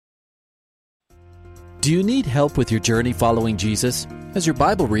Do you need help with your journey following Jesus? Has your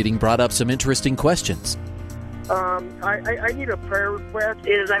Bible reading brought up some interesting questions? I need a prayer request.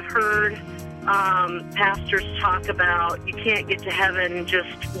 I've heard pastors talk about you can't get to heaven just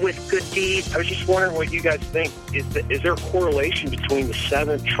with good deeds. I was just wondering what you guys think. Is there a correlation between the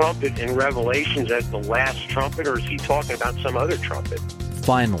seventh trumpet in Revelations as the last trumpet, or is he talking about some other trumpet?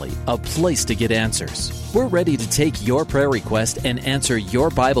 Finally, a place to get answers. We're ready to take your prayer request and answer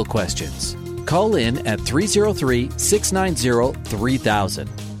your Bible questions. Call in at 303-690-3000.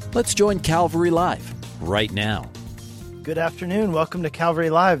 Let's join Calvary Live right now. Good afternoon. Welcome to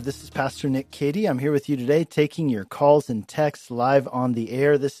Calvary Live. This is Pastor Nick Cady. I'm here with you today, taking your calls and texts live on the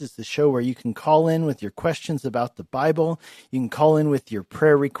air. This is the show where you can call in with your questions about the Bible. You can call in with your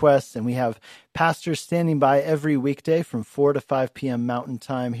prayer requests, and we have pastors standing by every weekday from 4 to 5 p.m. Mountain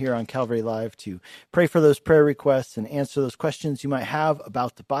Time here on Calvary Live to pray for those prayer requests and answer those questions you might have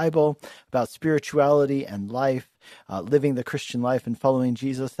about the Bible, about spirituality and life, living the Christian life and following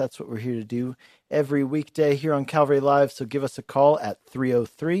Jesus. That's what we're here to do every weekday here on Calvary Live. So give us a call at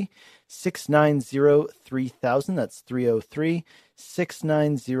 303-690-3000. That's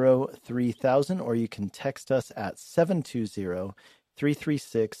 303-690-3000. Or you can text us at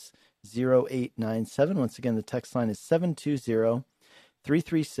 720-336-0897. Once again, the text line is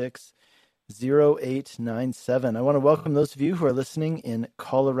 720-336-0897. I want to welcome those of you who are listening in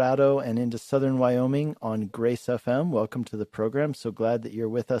Colorado and into southern Wyoming on Grace FM. Welcome to the program. So glad that you're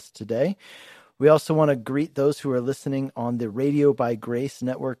with us today. We also want to greet those who are listening on the Radio by Grace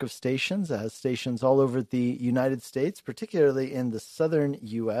network of stations. It has stations all over the United States, particularly in the southern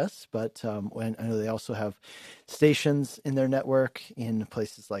U.S., but I know they also have stations in their network in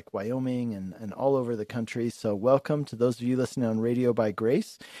places like Wyoming and all over the country. So welcome to those of you listening on Radio by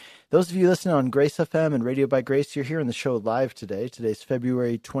Grace. Those of you listening on Grace FM and Radio by Grace, you're here in the show live today. Today's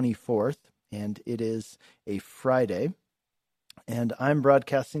February 24th, and it is a Friday. And I'm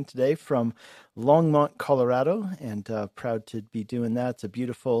broadcasting today from Longmont, Colorado, and proud to be doing that. It's a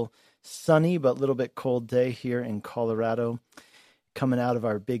beautiful, sunny, but a little bit cold day here in Colorado, coming out of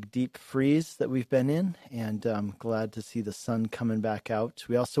our big, deep freeze that we've been in, and I'm glad to see the sun coming back out.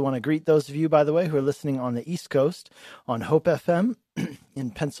 We also want to greet those of you, by the way, who are listening on the East Coast on Hope FM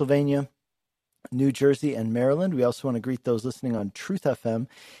in Pennsylvania, New Jersey, and Maryland. We also want to greet those listening on Truth FM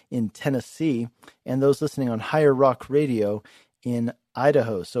in Tennessee and those listening on Higher Rock Radio in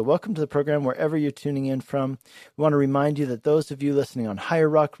Idaho. So welcome to the program wherever you're tuning in from. We want to remind you that those of you listening on Higher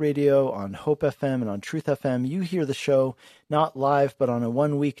Rock Radio, on Hope FM, and on Truth FM, you hear the show not live, but on a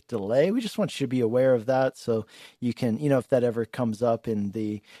 1-week delay. We just want you to be aware of that so you can, if that ever comes up in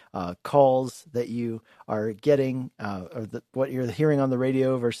the calls that you are getting or what you're hearing on the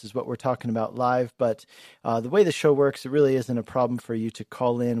radio versus what we're talking about live. But the way the show works, it really isn't a problem for you to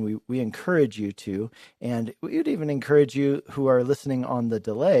call in. We encourage you to, and we would even encourage you who are listening on the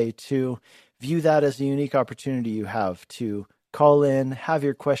delay to view that as a unique opportunity you have to call in, have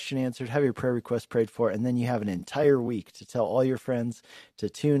your question answered, have your prayer request prayed for, and then you have an entire week to tell all your friends to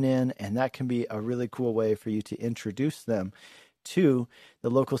tune in, and that can be a really cool way for you to introduce them to the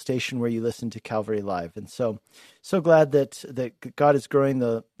local station where you listen to Calvary Live. And so glad that God is growing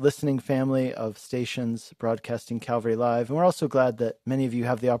the listening family of stations broadcasting Calvary Live. And we're also glad that many of you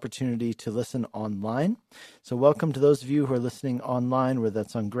have the opportunity to listen online. So welcome to those of you who are listening online, whether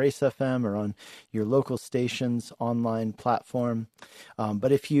that's on Grace FM or on your local station's online platform.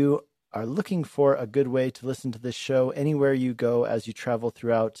 But if you are looking for a good way to listen to this show anywhere you go as you travel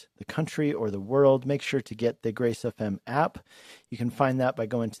throughout the country or the world, make sure to get the Grace FM app. You can find that by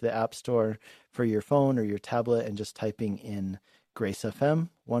going to the App Store for your phone or your tablet and just typing in Grace FM,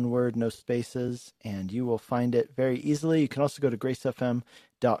 one word, no spaces, and you will find it very easily. You can also go to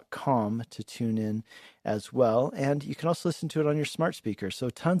gracefm.com to tune in as well, and you can also listen to it on your smart speaker. So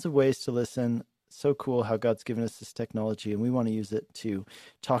tons of ways to listen. So cool how God's given us this technology, and we want to use it to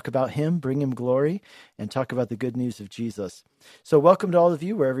talk about Him, bring Him glory, and talk about the good news of Jesus. So welcome to all of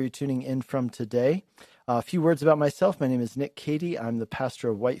you, wherever you're tuning in from today. A few words about myself. My name is Nick Cady. I'm the pastor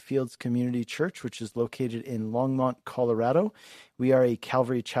of Whitefields Community Church, which is located in Longmont, Colorado. We are a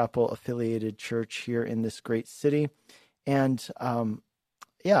Calvary Chapel affiliated church here in this great city. And I've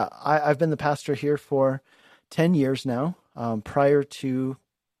been the pastor here for 10 years now. Prior to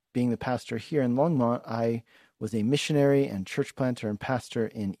being the pastor here in Longmont, I was a missionary and church planter and pastor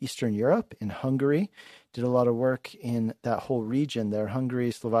in Eastern Europe, in Hungary. Did a lot of work in that whole region there,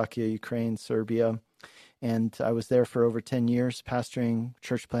 Hungary, Slovakia, Ukraine, Serbia. And I was there for over 10 years, pastoring,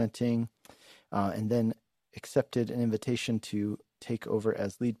 church planting, and then accepted an invitation to take over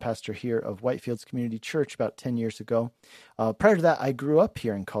as lead pastor here of Whitefields Community Church about 10 years ago. Prior to that, I grew up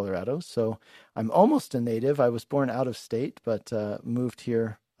here in Colorado, so I'm almost a native. I was born out of state, but moved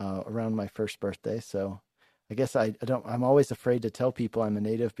here around my first birthday. So I guess I'm always afraid to tell people I'm a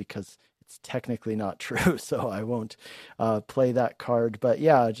native because it's technically not true. So I won't play that card. But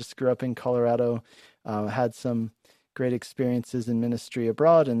yeah, I just grew up in Colorado, had some great experiences in ministry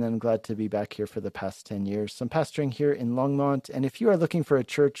abroad, and then glad to be back here for the past 10 years. So I'm pastoring here in Longmont. And if you are looking for a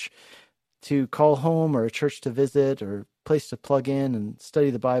church to call home or a church to visit or place to plug in and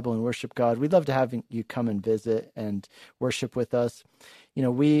study the Bible and worship God, we'd love to have you come and visit and worship with us. You know,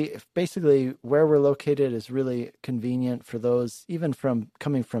 we basically, where we're located is really convenient for those, even from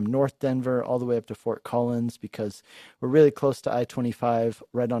coming from North Denver all the way up to Fort Collins, because we're really close to I-25,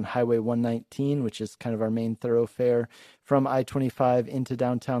 right on Highway 119, which is kind of our main thoroughfare from I-25 into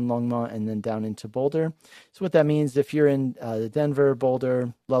downtown Longmont and then down into Boulder. So what that means, if you're in the Denver,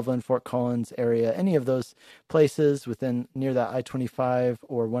 Boulder, Loveland, Fort Collins area, any of those places within near that I-25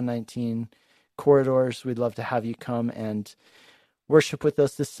 or 119 corridors, we'd love to have you come and worship with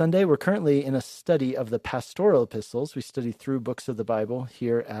us this Sunday. We're currently in a study of the pastoral epistles. We study through books of the Bible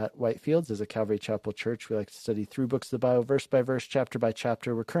here at Whitefields as a Calvary Chapel church. We like to study through books of the Bible, verse by verse, chapter by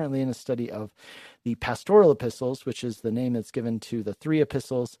chapter. We're currently in a study of the pastoral epistles, which is the name that's given to the three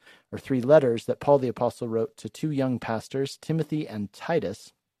epistles or three letters that Paul the Apostle wrote to two young pastors, Timothy and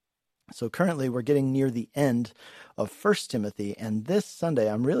Titus. So currently we're getting near the end of 1 Timothy, and this Sunday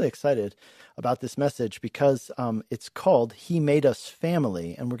I'm really excited about this message because it's called He Made Us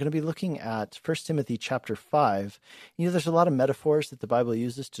Family, and we're going to be looking at 1 Timothy chapter 5. You know, there's a lot of metaphors that the Bible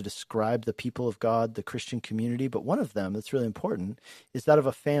uses to describe the people of God, the Christian community, but one of them that's really important is that of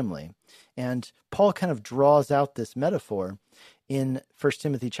a family. And Paul kind of draws out this metaphor in 1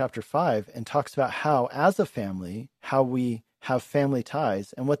 Timothy chapter 5 and talks about how, as a family, how we have family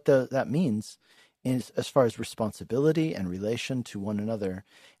ties and what that means is as far as responsibility and relation to one another.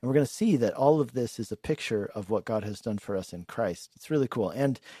 And we're going to see that all of this is a picture of what God has done for us in Christ. It's really cool.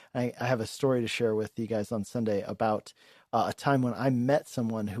 And I have a story to share with you guys on Sunday about a time when I met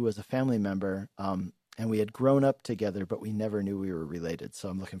someone who was a family member, and we had grown up together, but we never knew we were related. So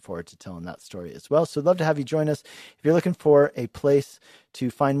I'm looking forward to telling that story as well. So I'd love to have you join us. If you're looking for a place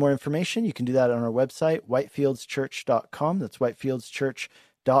to find more information, you can do that on our website, whitefieldschurch.com. That's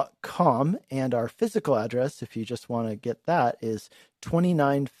whitefieldschurch.com. And our physical address, if you just want to get that, is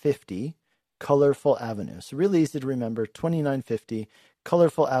 2950 Colorful Avenue. So really easy to remember, 2950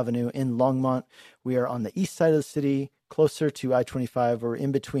 Colorful Avenue in Longmont. We are on the east side of the city, closer to I-25, or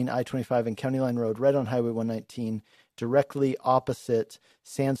in between I-25 and County Line Road, right on Highway 119, directly opposite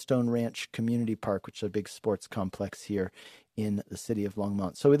Sandstone Ranch Community Park, which is a big sports complex here in the city of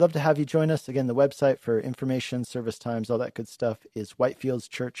Longmont. So we'd love to have you join us. Again, the website for information, service times, all that good stuff is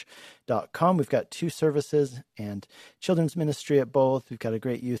whitefieldschurch.com. We've got 2 services and children's ministry at both. We've got a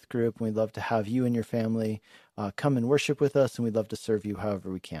great youth group, and we'd love to have you and your family come and worship with us, and we'd love to serve you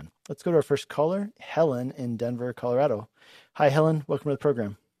however we can. Let's go to our first caller, Helen in Denver, Colorado. Hi, Helen. Welcome to the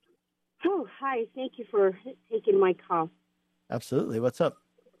program. Oh, hi. Thank you for taking my call. Absolutely. What's up?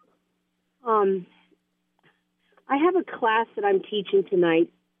 I have a class that I'm teaching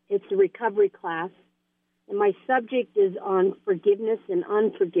tonight. It's a recovery class, and my subject is on forgiveness and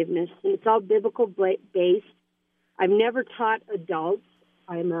unforgiveness, and it's all biblical based. I've never taught adults.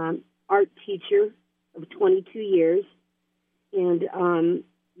 I'm an art teacher of 22 years, and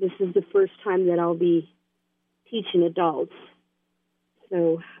this is the first time that I'll be teaching adults.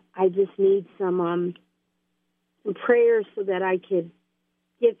 So I just need some prayers so that I could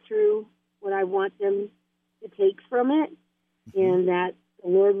get through what I want them to take from it, and that the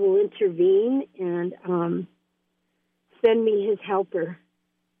Lord will intervene and send me his helper.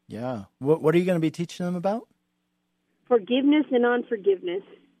 Yeah. What are you going to be teaching them about? Forgiveness and unforgiveness.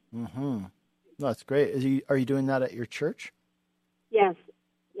 Mm-hmm. No, that's great. Are you doing that at your church? Yes.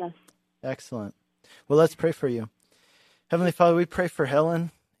 Excellent. Well, let's pray for you. Heavenly Father, we pray for Helen.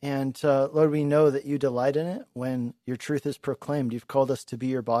 And Lord, we know that you delight in it when your truth is proclaimed. You've called us to be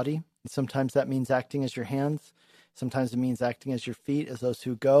your body. And sometimes that means acting as your hands. Sometimes it means acting as your feet, as those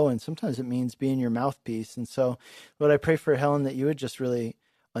who go. And sometimes it means being your mouthpiece. And so, Lord, I pray for Helen that you would just really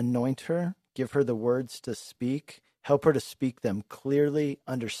anoint her, give her the words to speak, help her to speak them clearly,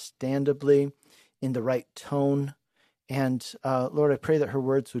 understandably, in the right tone. And Lord, I pray that her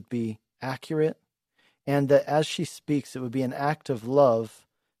words would be accurate, and that as she speaks, it would be an act of love,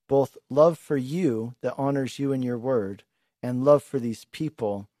 both love for you that honors you and your word, and love for these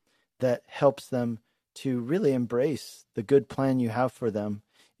people that helps them to really embrace the good plan you have for them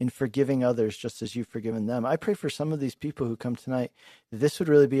in forgiving others just as you've forgiven them. I pray for some of these people who come tonight that this would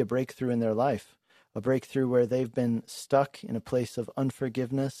really be a breakthrough in their life, a breakthrough where they've been stuck in a place of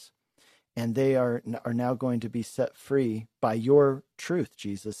unforgiveness, and they are now going to be set free by your truth,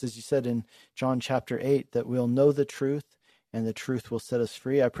 Jesus. As you said in John chapter 8, that we'll know the truth, and the truth will set us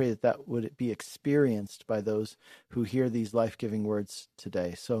free. I pray that that would be experienced by those who hear these life-giving words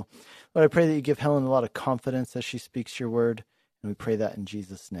today. So, Lord, I pray that you give Helen a lot of confidence as she speaks your word, and we pray that in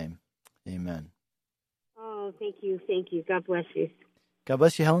Jesus' name. Amen. Oh, thank you. Thank you. God bless you. God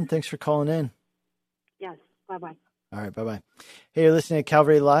bless you, Helen. Thanks for calling in. Yes. Bye-bye. All right, bye-bye. Hey, you're listening to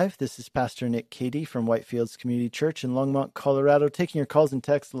Calvary Live. This is Pastor Nick Cady from Whitefields Community Church in Longmont, Colorado, taking your calls and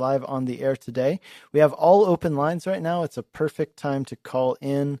texts live on the air today. We have all open lines right now. It's a perfect time to call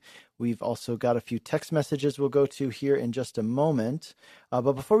in. We've also got a few text messages we'll go to here in just a moment.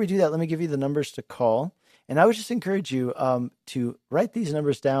 But before we do that, let me give you the numbers to call. And I would just encourage you to write these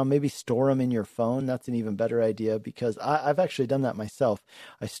numbers down, maybe store them in your phone. That's an even better idea because I've actually done that myself.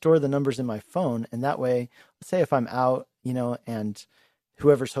 I store the numbers in my phone, and that way, let's say if I'm out, and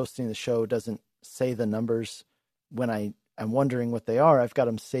whoever's hosting the show doesn't say the numbers when I'm wondering what they are, I've got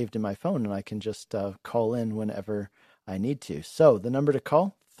them saved in my phone, and I can just call in whenever I need to. So the number to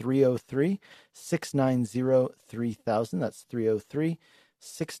call, 303-690-3000. That's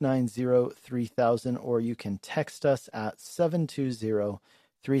 303-690-3000, or you can text us at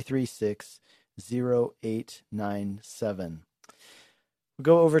 720-336-0897. We'll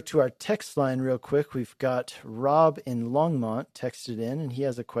go over to our text line real quick. We've got Rob in Longmont texted in, and he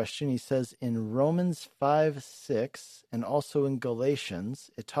has a question. He says, in Romans 5:6, and also in Galatians,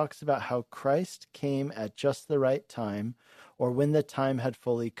 it talks about how Christ came at just the right time, or when the time had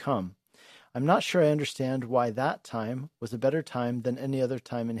fully come. I'm not sure I understand why that time was a better time than any other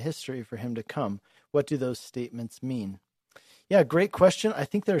time in history for him to come. What do those statements mean? Yeah, great question. I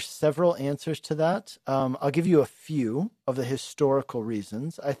think there's several answers to that. I'll give you a few of the historical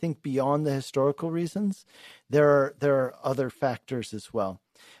reasons. I think beyond the historical reasons, there are other factors as well.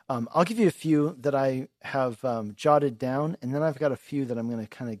 I'll give you a few that I have jotted down, and then I've got a few that I'm going to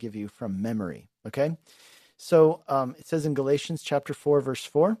kind of give you from memory, okay? So it says in Galatians chapter 4, verse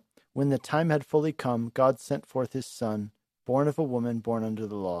 4, when the time had fully come, God sent forth his Son, born of a woman, born under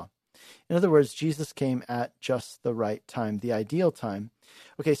the law. In other words, Jesus came at just the right time, the ideal time.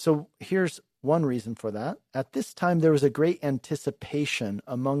 Okay, so here's one reason for that. At this time, there was a great anticipation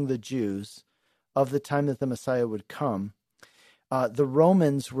among the Jews of the time that the Messiah would come. The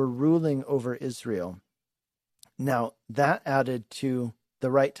Romans were ruling over Israel. Now, that added to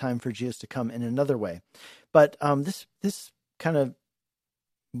the right time for Jesus to come in another way. But this kind of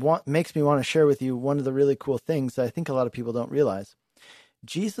makes me want to share with you one of the really cool things that I think a lot of people don't realize.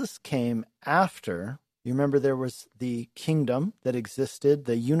 Jesus came after, you remember there was the kingdom that existed,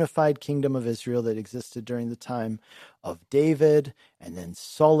 the unified kingdom of Israel that existed during the time of David and then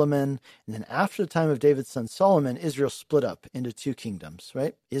Solomon. And then after the time of David's son Solomon, Israel split up into two kingdoms,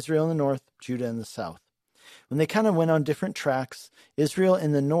 right? Israel in the north, Judah in the south. When they kind of went on different tracks, Israel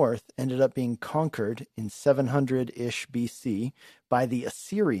in the north ended up being conquered in 700-ish BC by the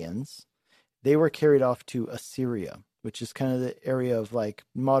Assyrians. They were carried off to Assyria, which is kind of the area of like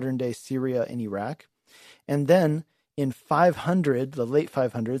modern-day Syria and Iraq. And then in 500, the late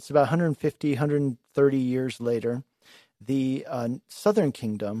 500s, about 150, 130 years later, the southern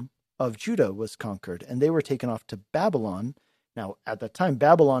kingdom of Judah was conquered, and they were taken off to Babylon. Now, at that time,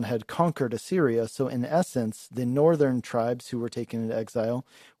 Babylon had conquered Assyria, so in essence, the northern tribes who were taken into exile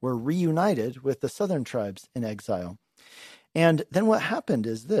were reunited with the southern tribes in exile. And then what happened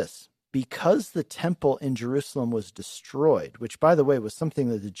is this. Because the temple in Jerusalem was destroyed, which, by the way, was something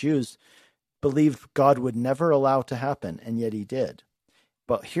that the Jews believed God would never allow to happen, and yet he did.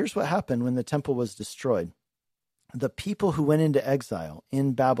 But here's what happened when the temple was destroyed. The people who went into exile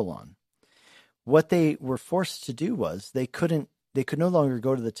in Babylon, what they were forced to do was they could no longer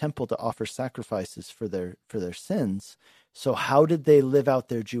go to the temple to offer sacrifices for their sins. So how did they live out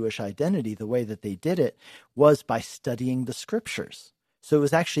their Jewish identity? The way that they did it was by studying the scriptures. So it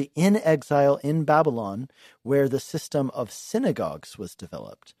was actually in exile in Babylon where the system of synagogues was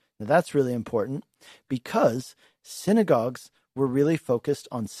developed. Now that's really important because synagogues were really focused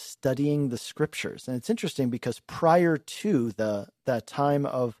on studying the scriptures. And it's interesting because prior to that time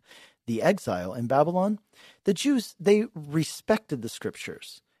of the exile in Babylon, the Jews, they respected the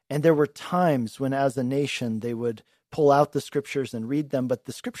scriptures. And there were times when as a nation they would pull out the scriptures and read them, but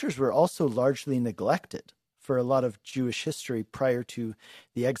the scriptures were also largely neglected for a lot of Jewish history prior to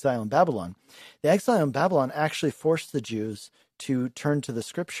the exile in Babylon. The exile in Babylon actually forced the Jews to turn to the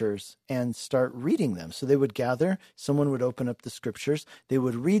scriptures and start reading them. So they would gather, someone would open up the scriptures, they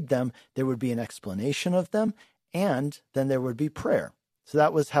would read them, there would be an explanation of them, and then there would be prayer. So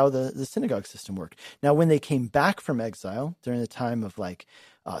that was how the synagogue system worked. Now, when they came back from exile during the time of like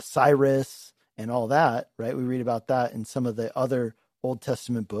Cyrus and all that, right? We read about that in some of the other Old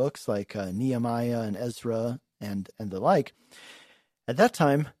Testament books like Nehemiah and Ezra and the like. At that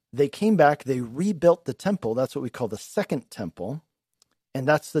time, they came back, they rebuilt the temple. That's what we call the second temple. And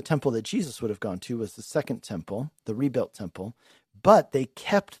that's the temple that Jesus would have gone to, was the second temple, the rebuilt temple. But they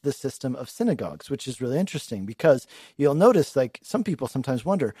kept the system of synagogues, which is really interesting because you'll notice, like, some people sometimes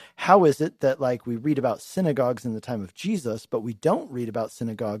wonder, how is it that, like, we read about synagogues in the time of Jesus, but we don't read about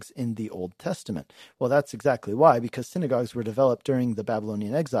synagogues in the Old Testament? Well, that's exactly why, because synagogues were developed during the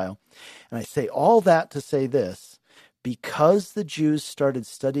Babylonian exile. And I say all that to say this: because the Jews started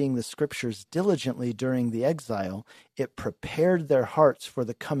studying the scriptures diligently during the exile, it prepared their hearts for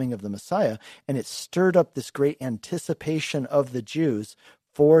the coming of the Messiah, and it stirred up this great anticipation of the Jews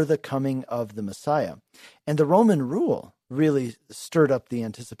for the coming of the Messiah. And the Roman rule really stirred up the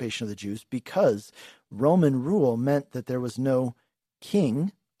anticipation of the Jews, because Roman rule meant that there was no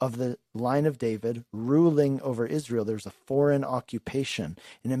king of the line of David ruling over Israel. There's a foreign occupation,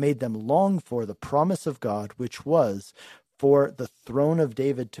 and it made them long for the promise of God, which was for the throne of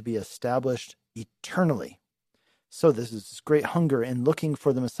David to be established eternally. So this is this great hunger in looking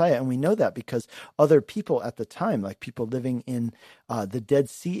for the Messiah. And we know that because other people at the time, like people living in the Dead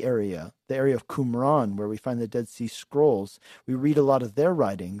Sea area, the area of Qumran, where we find the Dead Sea Scrolls, we read a lot of their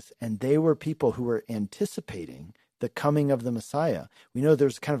writings, and they were people who were anticipating the coming of the Messiah. We know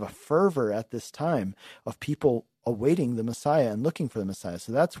there's kind of a fervor at this time of people awaiting the Messiah and looking for the Messiah.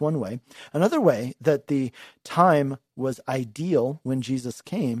 So that's one way. Another way that the time was ideal when Jesus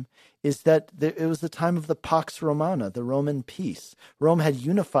came is that it was the time of the Pax Romana, the Roman peace. Rome had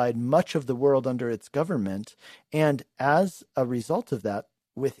unified much of the world under its government, and as a result of that,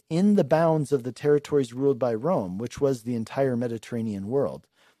 within the bounds of the territories ruled by Rome, which was the entire Mediterranean world,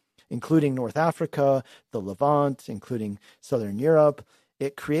 including North Africa, the Levant, including Southern Europe,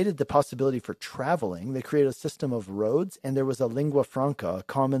 it created the possibility for traveling. They created a system of roads, and there was a lingua franca, a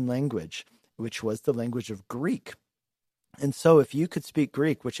common language, which was the language of Greek. And so if you could speak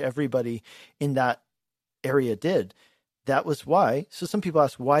Greek, which everybody in that area did, that was why. So some people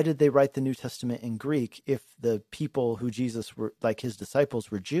ask, why did they write the New Testament in Greek if the people who Jesus were, like his disciples,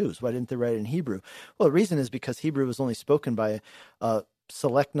 were Jews? Why didn't they write it in Hebrew? Well, the reason is because Hebrew was only spoken by a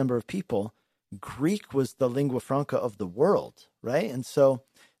select number of people. Greek was the lingua franca of the world, right? And so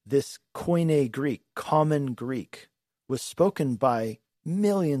this Koine Greek, common Greek, was spoken by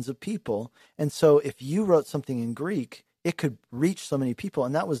millions of people. And so if you wrote something in Greek, it could reach so many people.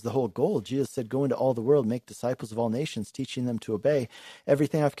 And that was the whole goal. Jesus said, go into all the world, make disciples of all nations, teaching them to obey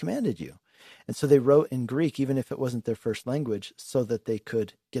everything I've commanded you. And so they wrote in Greek, even if it wasn't their first language, so that they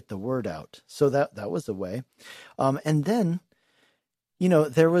could get the word out. So that was a way. And then, you know,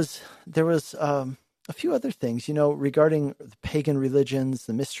 there was a few other things, you know, regarding the pagan religions,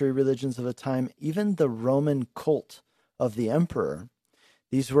 the mystery religions of the time, even the Roman cult of the emperor.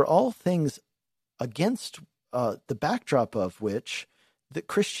 These were all things against the backdrop of which that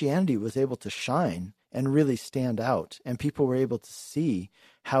Christianity was able to shine and really stand out. And people were able to see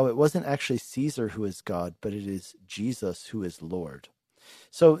how it wasn't actually Caesar who is God, but it is Jesus who is Lord.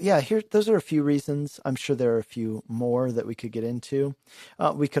 So yeah, those are a few reasons. I'm sure there are a few more that we could get into.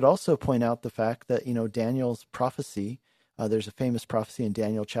 We could also point out the fact that, you know, Daniel's prophecy, there's a famous prophecy in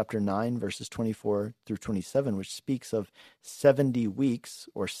Daniel chapter 9, verses 24 through 27, which speaks of 70 weeks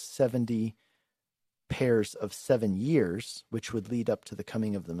or 70 pairs of 7 years, which would lead up to the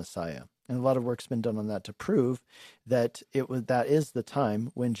coming of the Messiah. And a lot of work's been done on that to prove that that is the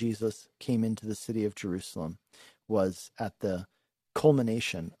time when Jesus came into the city of Jerusalem, was at the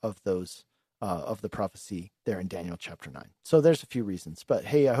culmination of those of the prophecy there in Daniel chapter 9. So there's a few reasons. But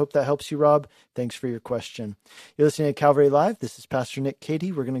hey, I hope that helps you, Rob. Thanks for your question. You're listening to Calvary Live. This is Pastor Nick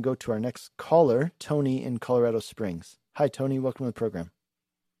Cady. We're going to go to our next caller, Tony in Colorado Springs. Hi, Tony. Welcome to the program.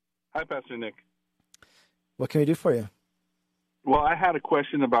 Hi, Pastor Nick. What can we do for you? Well, I had a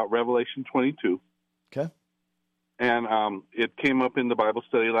question about Revelation 22. Okay. And it came up in the Bible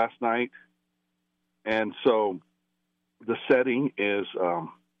study last night. And so the setting is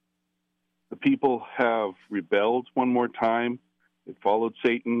the people have rebelled one more time. It followed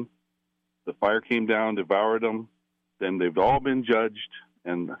Satan. The fire came down, devoured them. Then they've all been judged,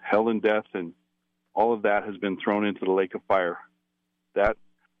 and hell and death and all of that has been thrown into the lake of fire. That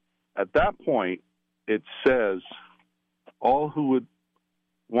at that point, it says, all who would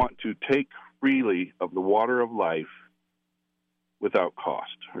want to take freely of the water of life without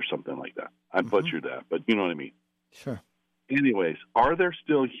cost or something like that. I butchered that, but you know what I mean. Sure. Anyways, are there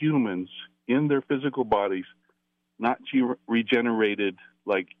still humans in their physical bodies not regenerated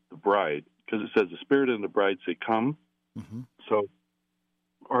like the bride? Because it says the Spirit and the bride say, come. Mm-hmm. So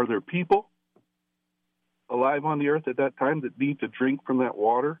are there people alive on the earth at that time that need to drink from that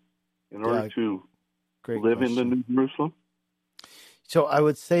water in order to live in the New Jerusalem? So I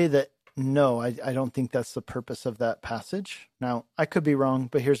would say that no, I don't think that's the purpose of that passage. Now, I could be wrong,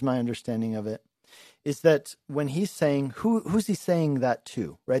 but here's my understanding of it, is that when he's saying, who's he saying that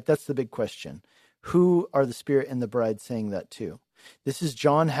to, right? That's the big question. Who are the Spirit and the bride saying that to? This is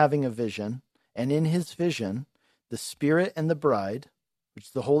John having a vision, and in his vision, the Spirit and the bride, which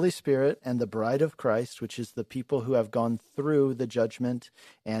is the Holy Spirit, and the bride of Christ, which is the people who have gone through the judgment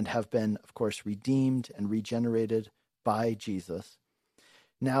and have been, of course, redeemed and regenerated by Jesus.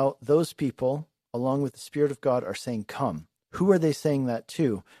 Now, those people, along with the Spirit of God, are saying, come. Who are they saying that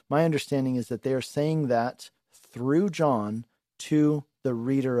to? My understanding is that they are saying that through John to the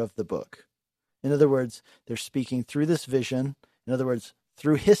reader of the book. In other words, they're speaking through this vision, in other words,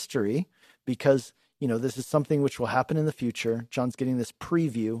 through history, because, this is something which will happen in the future. John's getting this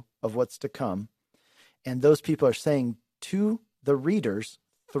preview of what's to come. And those people are saying to the readers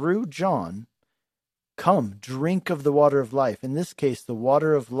through John, come, drink of the water of life. In this case, the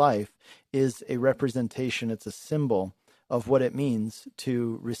water of life is a representation, it's a symbol of what it means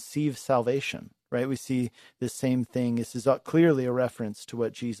to receive salvation, right? We see this same thing. This is clearly a reference to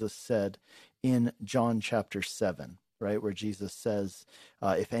what Jesus said in John chapter 7, right? Where Jesus says,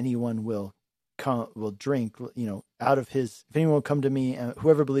 if anyone will drink, out of his, if anyone will come to me, and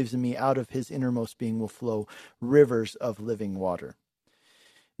whoever believes in me, out of his innermost being will flow rivers of living water.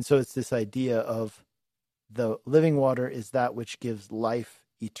 And so it's this idea of the living water is that which gives life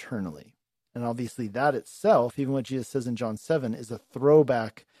eternally. And obviously that itself, even what Jesus says in John 7, is a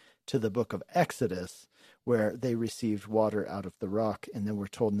throwback to the book of Exodus, where they received water out of the rock. And then we're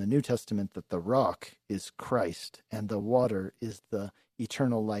told in the New Testament that the rock is Christ and the water is the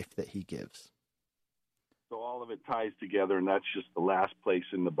eternal life that he gives. So all of it ties together, and that's just the last place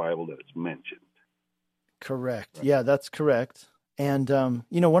in the Bible that it's mentioned. Correct. Right. Yeah, that's correct. And,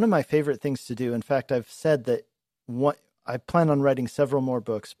 one of my favorite things to do, in fact, I've said that I plan on writing several more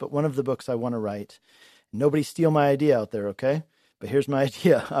books, but one of the books I want to write, nobody steal my idea out there, okay? But here's my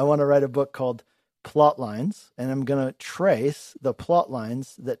idea. I want to write a book called Plot Lines, and I'm going to trace the plot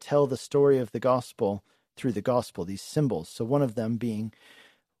lines that tell the story of the gospel through the gospel, these symbols. So one of them being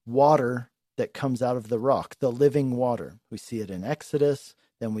water that comes out of the rock, the living water. We see it in Exodus,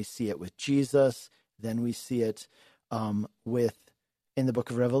 then we see it with Jesus, then we see it in the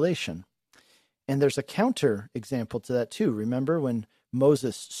book of Revelation. And there's a counter example to that too. Remember when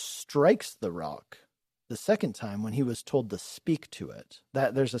Moses strikes the rock the second time when he was told to speak to it?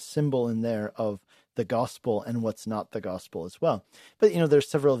 That there's a symbol in there of the gospel and what's not the gospel as well. But there's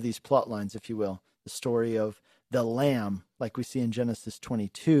several of these plot lines, if you will. The story of the lamb, like we see in Genesis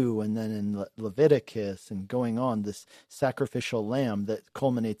 22, and then in Leviticus, and going on, this sacrificial lamb that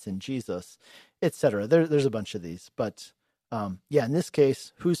culminates in Jesus, etc. There's a bunch of these, but in this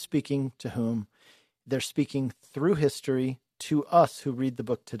case, who's speaking to whom? They're speaking through history to us who read the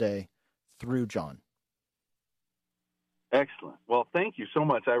book today through John. Excellent. Well, thank you so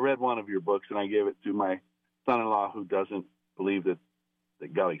much. I read one of your books, and I gave it to my son-in-law who doesn't believe that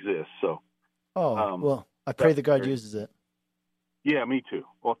God exists. So, well, I pray that God uses it. Yeah, me too.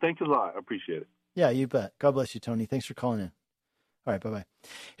 Well, thanks a lot. I appreciate it. Yeah, you bet. God bless you, Tony. Thanks for calling in. All right, bye-bye.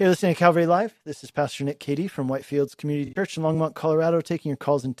 Hey, listening to Calvary Live. This is Pastor Nick Cady from Whitefields Community Church in Longmont, Colorado, taking your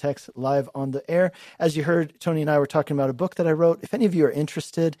calls and texts live on the air. As you heard, Tony and I were talking about a book that I wrote. If any of you are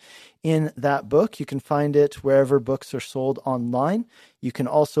interested in that book, you can find it wherever books are sold online. You can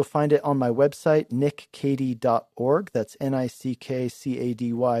also find it on my website, nickcady.org. That's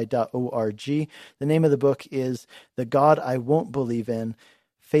nickcady.org. The name of the book is The God I Won't Believe In: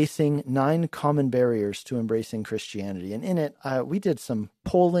 Facing 9 Common Barriers to Embracing Christianity. And in it, we did some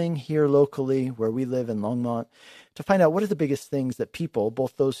polling here locally where we live in Longmont to find out what are the biggest things that people,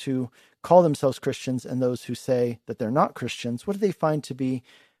 both those who call themselves Christians and those who say that they're not Christians, what do they find to be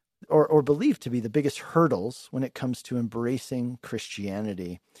or believe to be the biggest hurdles when it comes to embracing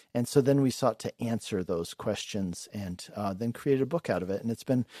Christianity. And so then we sought to answer those questions and then created a book out of it. And it's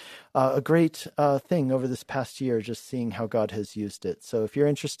been a great thing over this past year, just seeing how God has used it. So if you're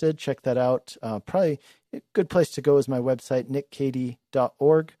interested, check that out. Probably a good place to go is my website,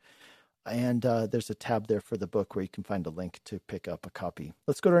 nickcady.org. And there's a tab there for the book where you can find a link to pick up a copy.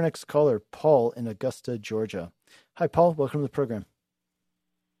 Let's go to our next caller, Paul in Augusta, Georgia. Hi, Paul. Welcome to the program.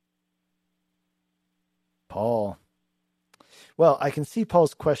 Paul. Well, I can see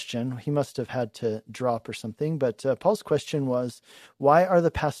Paul's question. He must have had to drop or something, but Paul's question was, why are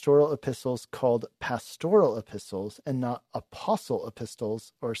the pastoral epistles called pastoral epistles and not apostle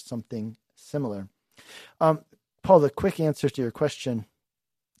epistles or something similar? Paul, the quick answer to your question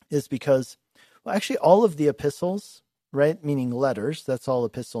is because, well, actually all of the epistles, right, meaning letters, that's all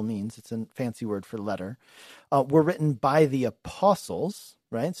epistle means. It's a fancy word for letter, were written by the apostles,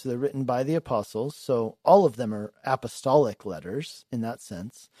 right? So they're written by the apostles. So all of them are apostolic letters in that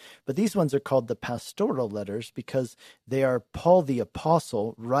sense. But these ones are called the pastoral letters because they are Paul the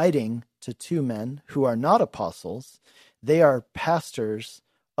apostle writing to two men who are not apostles. They are pastors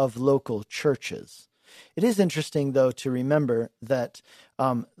of local churches. It is interesting, though, to remember that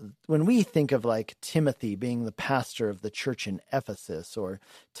when we think of like Timothy being the pastor of the church in Ephesus or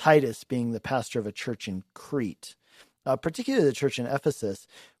Titus being the pastor of a church in Crete, particularly the church in Ephesus,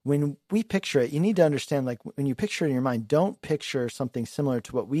 when we picture it, you need to understand, like when you picture it in your mind, don't picture something similar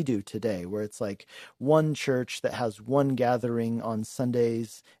to what we do today, where it's like one church that has one gathering on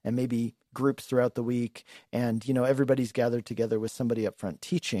Sundays and maybe groups throughout the week. And, you know, everybody's gathered together with somebody up front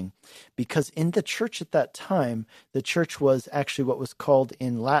teaching. Because in the church at that time, the church was actually what was called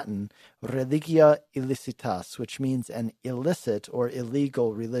in Latin, religia illicitas, which means an illicit or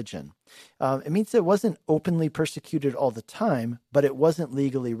illegal religion. It means it wasn't openly persecuted all the time, but it wasn't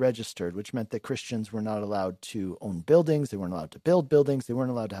legally registered, which meant that Christians were not allowed to own buildings. They weren't allowed to build buildings. They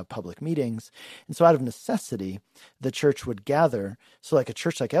weren't allowed to have public meetings. And so out of necessity, the church would gather. So like a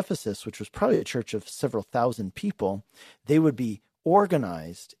church like Ephesus, which was probably a church of several thousand people, they would be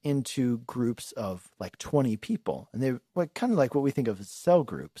organized into groups of like 20 people. And they were kind of like what we think of as cell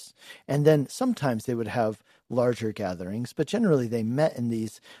groups. And then sometimes they would have larger gatherings, but generally they met in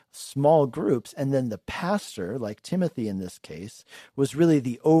these small groups. And then the pastor, like Timothy in this case, was really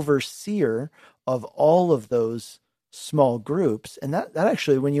the overseer of all of those small groups. And that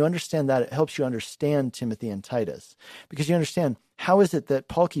actually, when you understand that, it helps you understand Timothy and Titus, because you understand, how is it that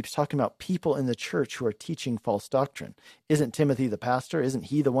Paul keeps talking about people in the church who are teaching false doctrine? Isn't Timothy the pastor? Isn't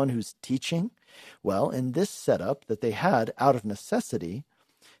he the one who's teaching? Well, in this setup that they had out of necessity,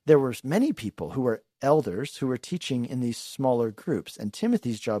 there were many people who were elders who were teaching in these smaller groups. And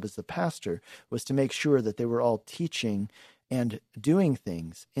Timothy's job as the pastor was to make sure that they were all teaching and doing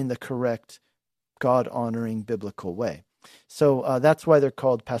things in the correct, God-honoring biblical way. So that's why they're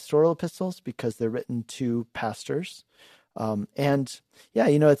called pastoral epistles, because they're written to pastors. And yeah,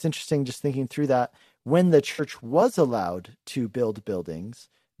 you know, it's interesting just thinking through that. When the church was allowed to build buildings,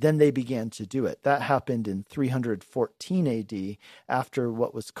 then they began to do it. That happened in 314 AD after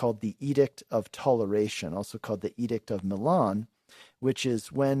what was called the Edict of Toleration, also called the Edict of Milan, which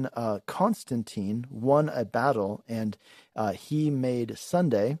is when Constantine won a battle and he made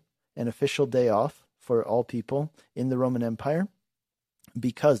Sunday an official day off for all people in the Roman Empire,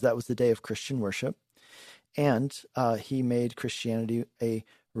 because that was the day of Christian worship. And he made Christianity a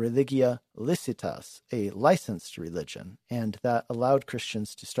religia licitas, a licensed religion. And that allowed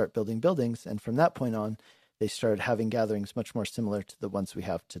Christians to start building buildings. And from that point on, they started having gatherings much more similar to the ones we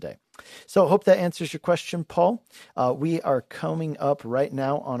have today. So I hope that answers your question, Paul. We are coming up right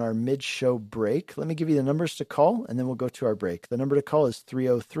now on our mid-show break. Let me give you the numbers to call, and then we'll go to our break. The number to call is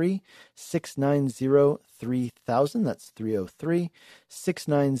 303-690-3000. That's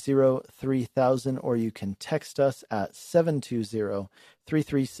 303-690-3000, or you can text us at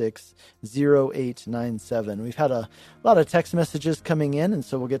 720-336-0897. We've had a lot of text messages coming in, and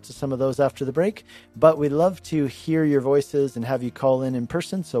so we'll get to some of those after the break. But we'd love to hear your voices and have you call in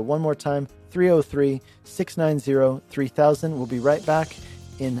person. So one more time, 303-690-3000. We'll be right back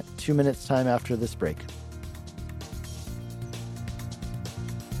in 2 minutes' time after this break.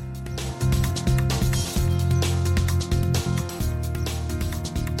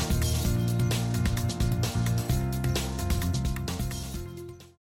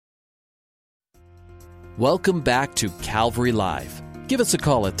 Welcome back to Calvary Live. Give us a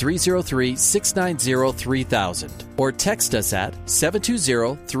call at 303-690-3000 or text us at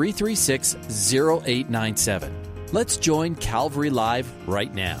 720-336-0897. Let's join Calvary Live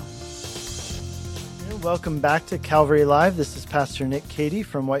right now. Welcome back to Calvary Live. This is Pastor Nick Cady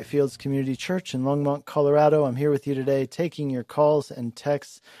from Whitefields Community Church in Longmont, Colorado. I'm here with you today taking your calls and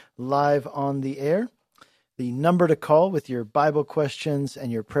texts live on the air. The number to call with your Bible questions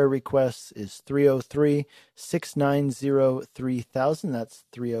and your prayer requests is 303-690-3000. That's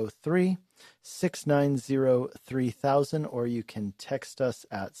 303-690-3000, or you can text us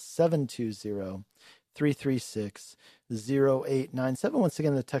at 720-336-0897. Once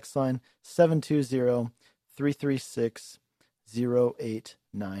again, the text line,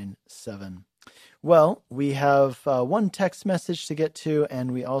 720-336-0897. Well, we have one text message to get to,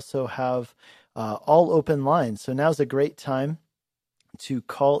 and we also have all open lines. So now's a great time to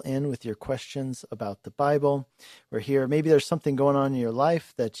call in with your questions about the Bible. We're here. Maybe there's something going on in your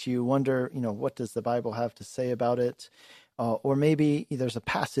life that you wonder, what does the Bible have to say about it? Or maybe there's a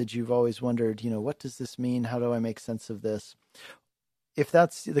passage you've always wondered, what does this mean? How do I make sense of this? If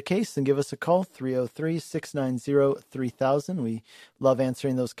that's the case, then give us a call, 303-690-3000. We love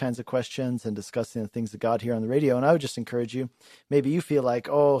answering those kinds of questions and discussing the things of God here on the radio. And I would just encourage you, maybe you feel like,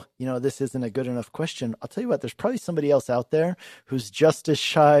 this isn't a good enough question. I'll tell you what, there's probably somebody else out there who's just as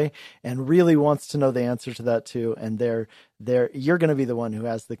shy and really wants to know the answer to that too. And you're going to be the one who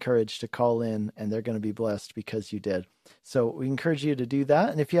has the courage to call in, and they're going to be blessed because you did. So we encourage you to do that.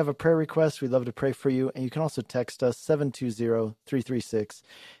 And if you have a prayer request, we'd love to pray for you. And you can also text us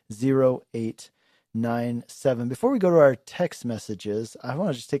 720-336-0897. Before we go to our text messages, I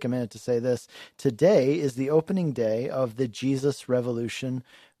want to just take a minute to say this. Today is the opening day of the Jesus Revolution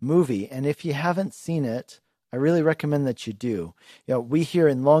movie. And if you haven't seen it, I really recommend that you do. We here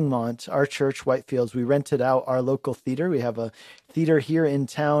in Longmont, our church, Whitefields, we rented out our local theater. We have a theater here in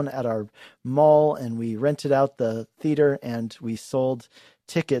town at our mall, and we rented out the theater, and we sold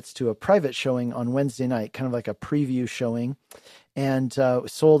tickets to a private showing on Wednesday night, kind of like a preview showing, and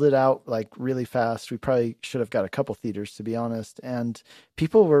sold it out like really fast. We probably should have got a couple theaters, to be honest, and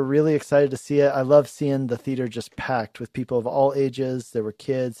people were really excited to see it. I love seeing the theater just packed with people of all ages. There were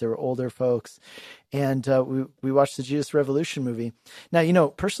kids, there were older folks, and we watched the Jesus Revolution movie. Now,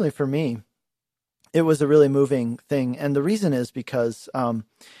 personally for me, it was a really moving thing, and the reason is because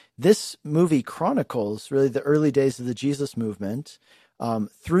this movie chronicles really the early days of the Jesus movement,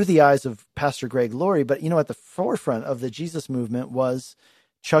 through the eyes of Pastor Greg Laurie. But, at the forefront of the Jesus movement was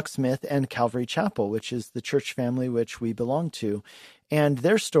Chuck Smith and Calvary Chapel, which is the church family which we belong to. And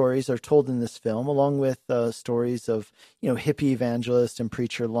their stories are told in this film, along with stories of, hippie evangelist and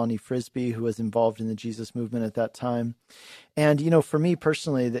preacher Lonnie Frisbee, who was involved in the Jesus movement at that time. And, for me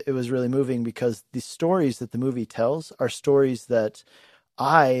personally, it was really moving because the stories that the movie tells are stories that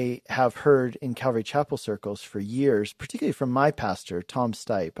I have heard in Calvary Chapel circles for years, particularly from my pastor, Tom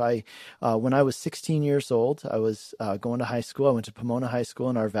Stipe. When I was 16 years old, I was going to high school. I went to Pomona High School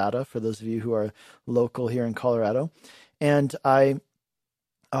in Arvada, for those of you who are local here in Colorado. And I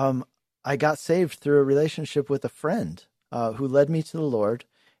got saved through a relationship with a friend who led me to the Lord.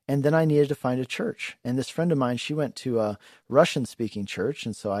 And then I needed to find a church. And this friend of mine, she went to a Russian-speaking church,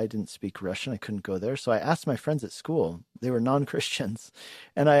 and so I didn't speak Russian. I couldn't go there. So I asked my friends at school. They were non-Christians.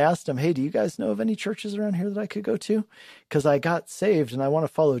 And I asked them, hey, do you guys know of any churches around here that I could go to? Because I got saved and I want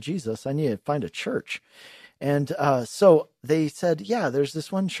to follow Jesus. I need to find a church. And so they said, yeah, there's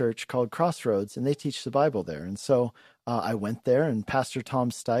this one church called Crossroads, and they teach the Bible there. And so I went there, and Pastor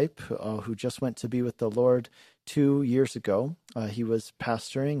Tom Stipe, who just went to be with the Lord 2 years ago, he was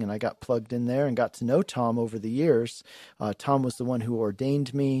pastoring, and I got plugged in there and got to know Tom over the years. Tom was the one who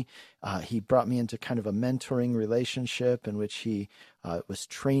ordained me. He brought me into kind of a mentoring relationship in which he was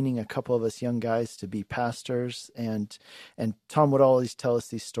training a couple of us young guys to be pastors. And Tom would always tell us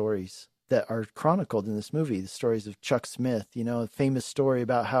these stories that are chronicled in this movie, the stories of Chuck Smith, a famous story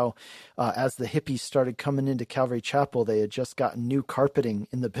about how as the hippies started coming into Calvary Chapel, they had just gotten new carpeting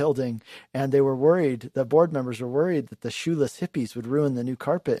in the building, and they were worried, the board members were worried that the shoeless hippies would ruin the new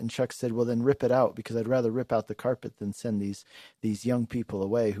carpet. And Chuck said, well, then rip it out, because I'd rather rip out the carpet than send these young people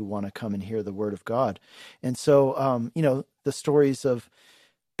away who want to come and hear the word of God. And so, the stories of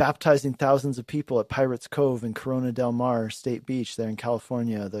baptizing thousands of people at Pirates Cove and Corona Del Mar State Beach there in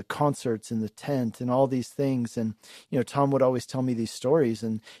California, the concerts in the tent and all these things. And, Tom would always tell me these stories,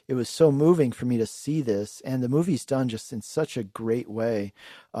 and it was so moving for me to see this. And the movie's done just in such a great way,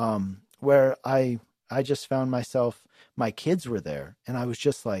 where I just found myself, my kids were there, and I was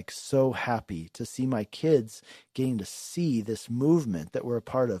just like so happy to see my kids getting to see this movement that we're a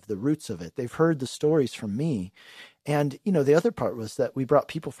part of, the roots of it. They've heard the stories from me. And, the other part was that we brought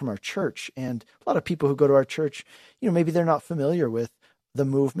people from our church, and a lot of people who go to our church, maybe they're not familiar with the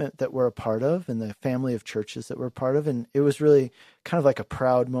movement that we're a part of and the family of churches that we're a part of. And it was really kind of like a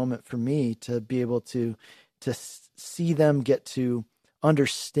proud moment for me to be able to see them get to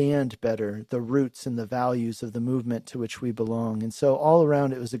understand better the roots and the values of the movement to which we belong. And so all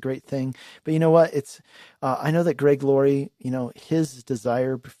around, it was a great thing. But you know what? I know that Greg Laurie, his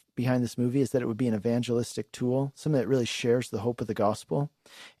desire behind this movie is that it would be an evangelistic tool, something that really shares the hope of the gospel.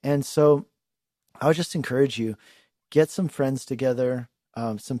 And so I would just encourage you, get some friends together,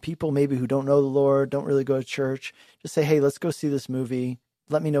 some people maybe who don't know the Lord, don't really go to church. Just say, hey, let's go see this movie.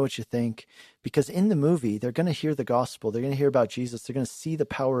 let me know what you think, because in the movie, they're going to hear the gospel. They're going to hear about Jesus. They're going to see the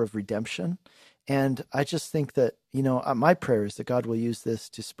power of redemption. And I just think that, my prayer is that God will use this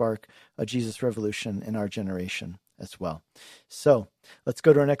to spark a Jesus revolution in our generation as well. So let's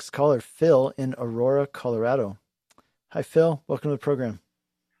go to our next caller, Phil in Aurora, Colorado. Hi, Phil. Welcome to the program.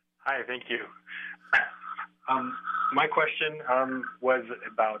 Hi, thank you. My question was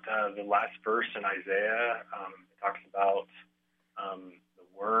about the last verse in Isaiah. It talks about the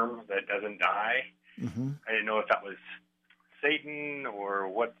worm that doesn't die. Mm-hmm. I didn't know if that was Satan or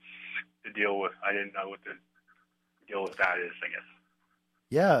what's the deal with. I didn't know what the deal with that is, I guess.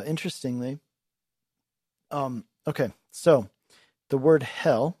 Yeah, interestingly. Okay, so the word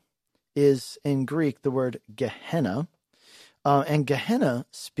hell is in Greek the word Gehenna, and Gehenna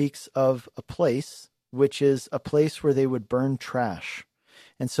speaks of a place which is a place where they would burn trash.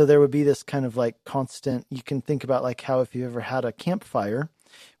 And so there would be this kind of like constant, you can think about like how if you ever had a campfire,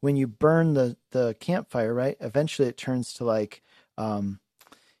 when you burn the campfire, right, eventually it turns to like,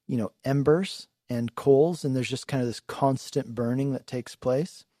 embers and coals, and there's just kind of this constant burning that takes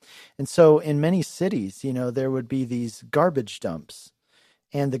place. And so in many cities, there would be these garbage dumps,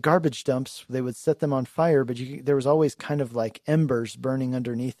 and the garbage dumps, they would set them on fire, but there was always kind of like embers burning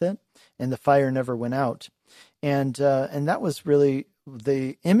underneath it, and the fire never went out. And that was really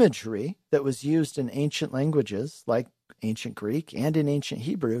the imagery that was used in ancient languages like ancient Greek and in ancient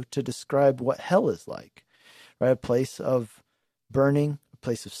Hebrew to describe what hell is like, right? A place of burning, a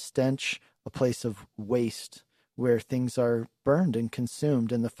place of stench, a place of waste where things are burned and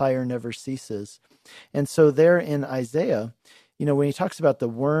consumed and the fire never ceases. And so there in Isaiah, when he talks about the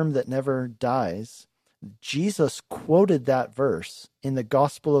worm that never dies, Jesus quoted that verse in the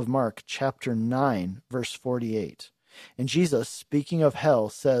Gospel of Mark, chapter 9, verse 48. And Jesus, speaking of hell,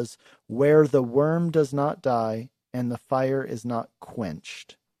 says, "Where the worm does not die and the fire is not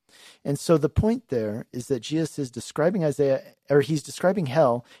quenched." And so the point there is that Jesus is describing he's describing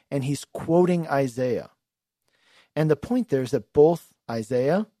hell, and he's quoting Isaiah. And the point there is that both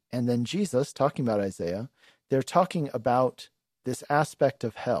Isaiah and then Jesus, talking about Isaiah, they're talking about this aspect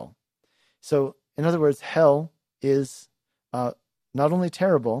of hell. So, in other words, hell is not only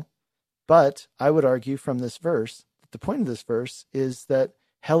terrible, but I would argue from this verse, that the point of this verse is that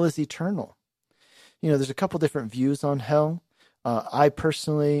hell is eternal. There's a couple different views on hell. I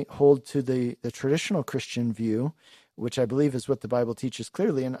personally hold to the traditional Christian view, which I believe is what the Bible teaches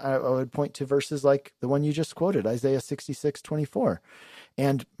clearly. And I would point to verses like the one you just quoted, Isaiah 66:24,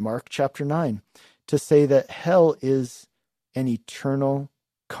 and Mark chapter 9, to say that hell is an eternal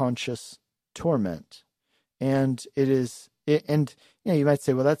conscious torment. And you might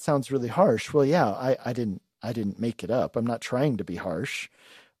say, well, that sounds really harsh. Well, yeah, I didn't make it up. I'm not trying to be harsh.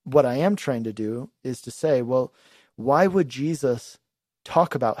 What I am trying to do is to say, well, why would Jesus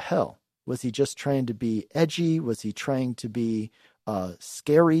talk about hell? Was he just trying to be edgy? Was he trying to be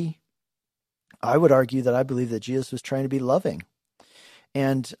scary? I would argue that I believe that Jesus was trying to be loving.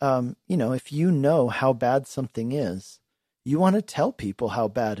 And, if you know how bad something is, you want to tell people how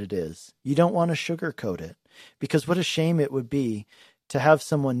bad it is. You don't want to sugarcoat it, because what a shame it would be to have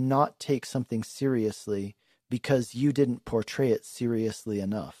someone not take something seriously because you didn't portray it seriously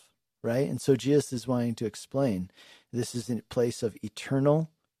enough, right? And so Jesus is wanting to explain this is a place of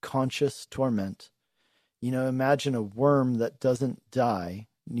eternal conscious torment. Imagine a worm that doesn't die,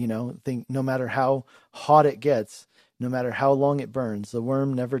 no matter how hot it gets, no matter how long it burns, the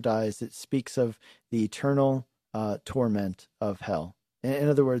worm never dies. It speaks of the eternal torment of hell. In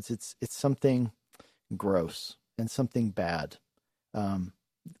other words, it's something gross and something bad,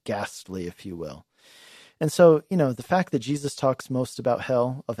 ghastly, if you will. And so, the fact that Jesus talks most about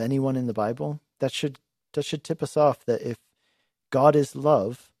hell of anyone in the Bible, that should tip us off that if God is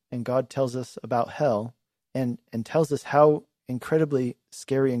love and God tells us about hell and tells us how incredibly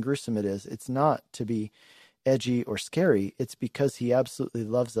scary and gruesome it is, it's not to be edgy or scary. It's because he absolutely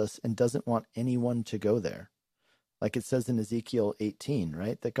loves us and doesn't want anyone to go there. Like it says in Ezekiel 18,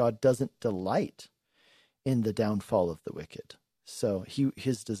 right? That God doesn't delight in the downfall of the wicked. So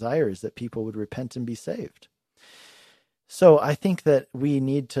his desire is that people would repent and be saved. So I think that we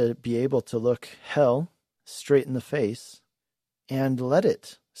need to be able to look hell straight in the face and let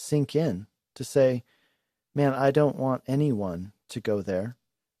it sink in, to say, man, I don't want anyone to go there,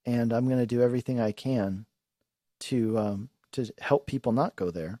 and I'm going to do everything I can to help people not go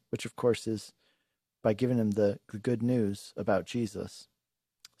there, which of course is by giving them the good news about Jesus.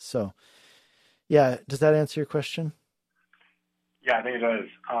 So, yeah, does that answer your question? Yeah, I think it does.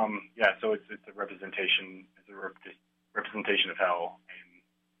 So it's a representation. It's a representation of hell, and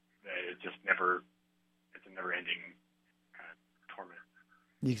it's a never-ending kind of torment.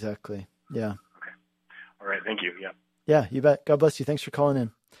 Exactly. Yeah. Okay. All right. Thank you. Yeah. Yeah, you bet. God bless you. Thanks for calling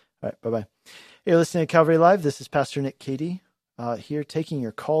in. All right. Bye-bye. You're listening to Calvary Live. This is Pastor Nick Cady here taking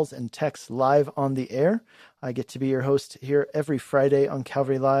your calls and texts live on the air. I get to be your host here every Friday on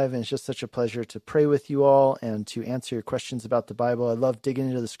Calvary Live, and it's just such a pleasure to pray with you all and to answer your questions about the Bible. I love digging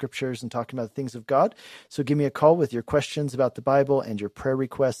into the scriptures and talking about the things of God. So give me a call with your questions about the Bible and your prayer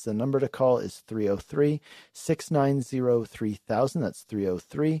requests. The number to call is 303-690-3000. That's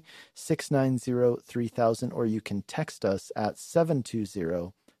 303-690-3000, or you can text us at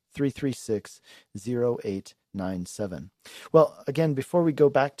 720-336-0897. Well, again, before we go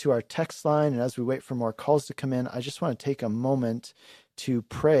back to our text line and as we wait for more calls to come in, I just want to take a moment to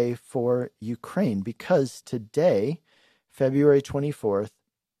pray for Ukraine, because today, February 24th,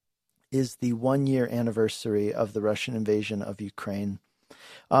 is the 1-year anniversary of the Russian invasion of Ukraine.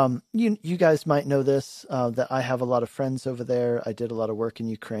 You guys might know this, that I have a lot of friends over there. I did a lot of work in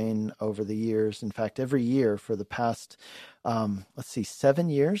Ukraine over the years. In fact, every year for the past, 7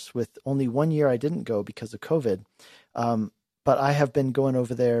 years, with only 1 year I didn't go because of COVID. But I have been going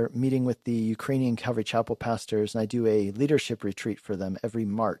over there, meeting with the Ukrainian Calvary Chapel pastors, and I do a leadership retreat for them every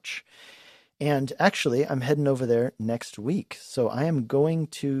March. And actually, I'm heading over there next week. So I'm going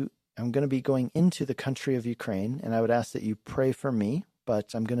to be going into the country of Ukraine, and I would ask that you pray for me.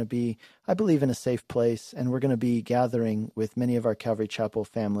 But I'm going to be, I believe, in a safe place, and we're going to be gathering with many of our Calvary Chapel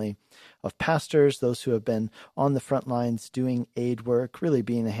family of pastors, those who have been on the front lines doing aid work, really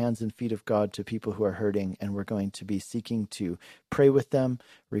being the hands and feet of God to people who are hurting, and we're going to be seeking to pray with them,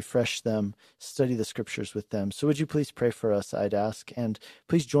 refresh them, study the scriptures with them. So would you please pray for us, I'd ask, and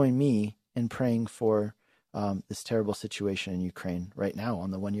please join me in praying for this terrible situation in Ukraine right now on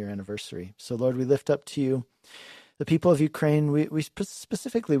the 1-year anniversary. So Lord, we lift up to you the people of Ukraine. We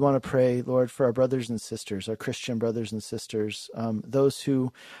specifically want to pray, Lord, for our brothers and sisters, our Christian brothers and sisters, those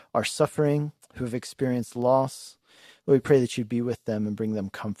who are suffering, who have experienced loss. Lord, we pray that you'd be with them and bring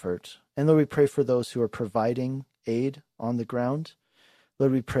them comfort. And Lord, we pray for those who are providing aid on the ground.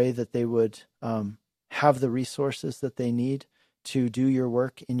 Lord, we pray that they would have the resources that they need to do your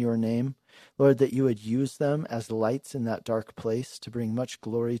work in your name. Lord, that you would use them as lights in that dark place to bring much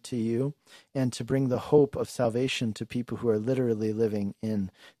glory to you and to bring the hope of salvation to people who are literally living in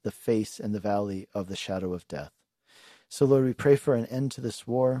the face and the valley of the shadow of death. So, Lord, we pray for an end to this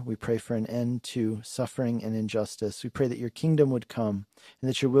war. We pray for an end to suffering and injustice. We pray that your kingdom would come and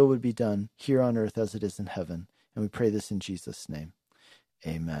that your will would be done here on earth as it is in heaven. And we pray this in Jesus' name.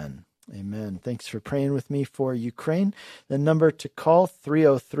 Amen. Amen. Thanks for praying with me for Ukraine. The number to call,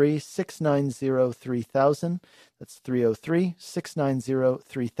 303-690-3000. That's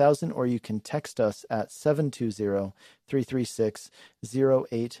 303-690-3000. Or you can text us at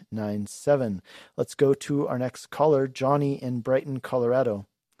 720-336-0897. Let's go to our next caller, Johnny in Brighton, Colorado.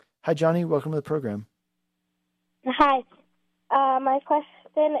 Hi, Johnny. Welcome to the program. Hi. My question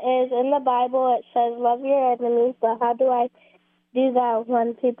is, in the Bible it says, love your enemies, but how do I do that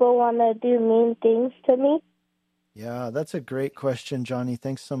when people want to do mean things to me? Yeah, that's a great question, Johnny.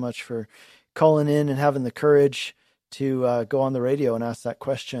 Thanks so much for calling in and having the courage to go on the radio and ask that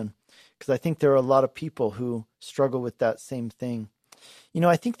question, because I think there are a lot of people who struggle with that same thing. You know,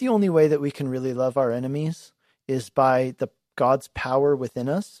 I think the only way that we can really love our enemies is by God's power within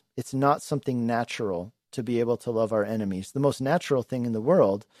us. It's not something natural to be able to love our enemies. The most natural thing in the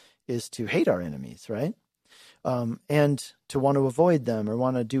world is to hate our enemies, right? And to want to avoid them or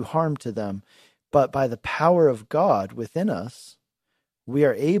want to do harm to them. But by the power of God within us, we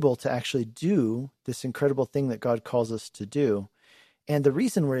are able to actually do this incredible thing that God calls us to do. And the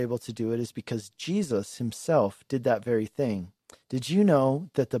reason we're able to do it is because Jesus himself did that very thing. Did you know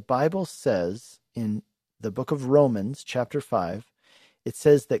that the Bible says in the book of Romans, chapter 5, it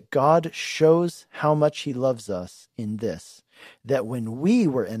says that God shows how much he loves us in this, that when we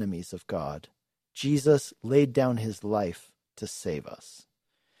were enemies of God, Jesus laid down his life to save us.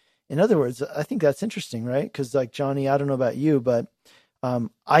 In other words, I think that's interesting, right? Because like Johnny, I don't know about you, but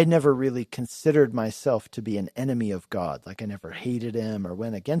I never really considered myself to be an enemy of God. Like I never hated him or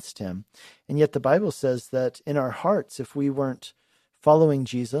went against him. And yet the Bible says that in our hearts, if we weren't following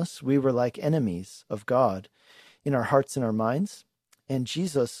Jesus, we were like enemies of God in our hearts and our minds. And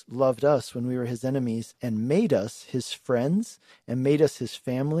Jesus loved us when we were his enemies and made us his friends and made us his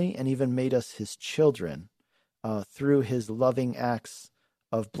family and even made us his children through his loving acts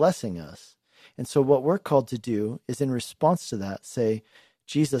of blessing us. And so what we're called to do is in response to that, say,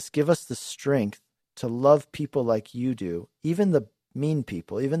 Jesus, give us the strength to love people like you do, even the mean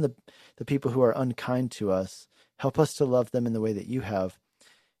people, even the people who are unkind to us. Help us to love them in the way that you have.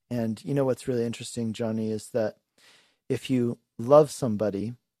 And you know what's really interesting, Johnny, is that if you love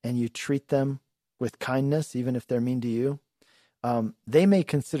somebody and you treat them with kindness, even if they're mean to you, they may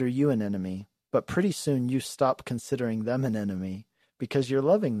consider you an enemy, but pretty soon you stop considering them an enemy because you're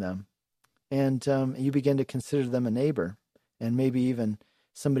loving them. And you begin to consider them a neighbor and maybe even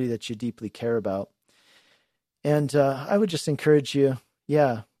somebody that you deeply care about. And I would just encourage you,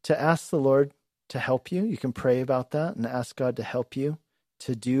 to ask the Lord to help you. You can pray about that and ask God to help you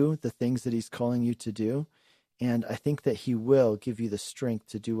to do the things that he's calling you to do. And I think that he will give you the strength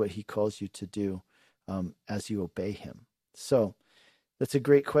to do what he calls you to do as you obey him. So that's a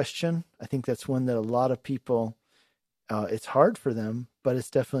great question. I think that's one that a lot of people, it's hard for them, but it's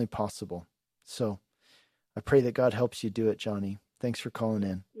definitely possible. So I pray that God helps you do it, Johnny. Thanks for calling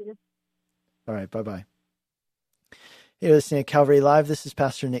in. Yeah. All right, bye-bye. Hey, you're listening to Calvary Live. This is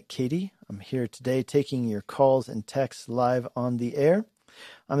Pastor Nick Cady. I'm here today taking your calls and texts live on the air.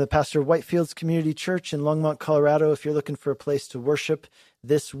 I'm the pastor of Whitefields Community Church in Longmont, Colorado. If you're looking for a place to worship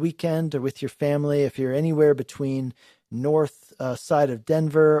this weekend or with your family, if you're anywhere between north side of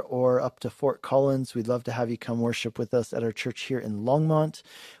Denver or up to Fort Collins, we'd love to have you come worship with us at our church here in Longmont.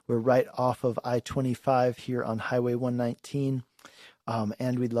 We're right off of I-25 here on Highway 119.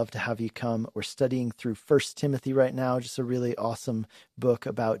 And we'd love to have you come. We're studying through 1 Timothy right now, just a really awesome book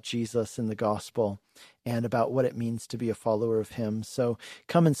about Jesus and the gospel and about what it means to be a follower of him. So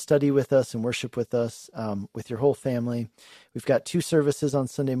come and study with us and worship with us, with your whole family. We've got 2 services on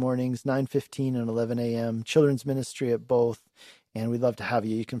Sunday mornings, 9:15 and 11 a.m., children's ministry at both, and we'd love to have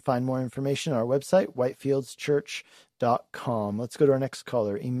you. You can find more information on our website, whitefieldschurch.com. Let's go to our next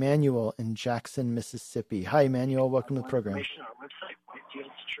caller, Emmanuel in Jackson, Mississippi. Hi, Emmanuel. Welcome to the program.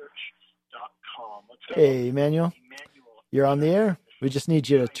 Hey, Emmanuel. You're on the air. We just need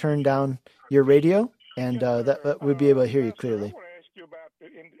you to turn down your radio, and that we'll be able to hear you clearly. I want to ask you about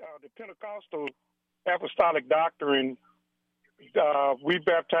the Pentecostal apostolic doctrine. We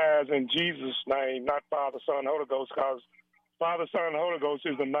baptize in Jesus' name, not Father, Son, Holy Ghost, because Father, Son, Holy Ghost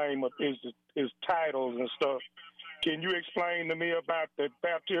is the name of his titles and stuff. Can you explain to me about the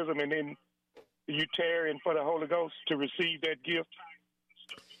baptism and then you tarrying for the Holy Ghost to receive that gift?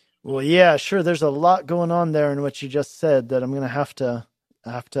 Well, yeah, sure. There's a lot going on there in what you just said that I'm going to have to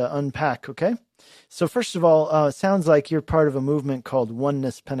unpack. Okay. So first of all, it sounds like you're part of a movement called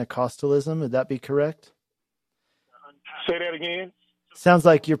Oneness Pentecostalism. Would that be correct? Say that again. Sounds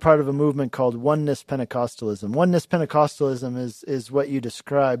like you're part of a movement called Oneness Pentecostalism. Oneness Pentecostalism is what you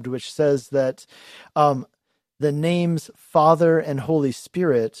described, which says that the names Father and Holy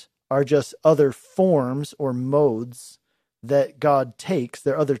Spirit are just other forms or modes that God takes.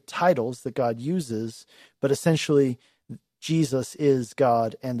 They're other titles that God uses, but essentially Jesus is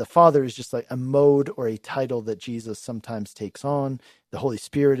God, and the Father is just like a mode or a title that Jesus sometimes takes on. The Holy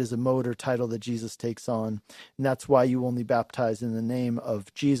Spirit is a mode or title that Jesus takes on, and that's why you only baptize in the name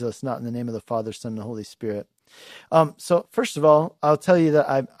of Jesus, not in the name of the Father, Son, and Holy Spirit. So first of all, I'll tell you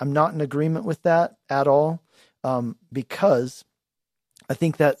that I'm not in agreement with that at all, because I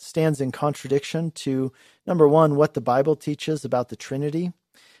think that stands in contradiction to, number one, what the Bible teaches about the Trinity.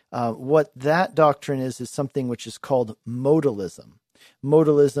 What that doctrine is something which is called modalism.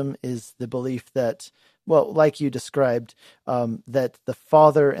 Modalism is the belief that, well, like you described, that the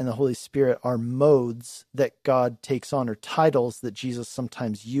Father and the Holy Spirit are modes that God takes on, or titles that Jesus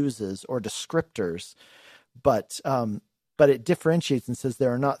sometimes uses, or descriptors. But it differentiates and says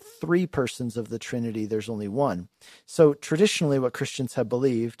there are not 3 persons of the Trinity, there's only one. So traditionally what Christians have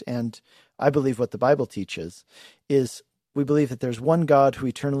believed, and I believe what the Bible teaches, is we believe that there's one God who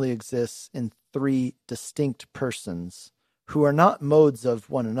eternally exists in 3 distinct persons who are not modes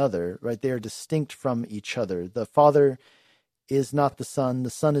of one another, right? They are distinct from each other. The Father is not the Son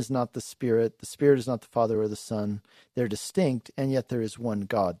is not the Spirit is not the Father or the Son. They're distinct, and yet there is one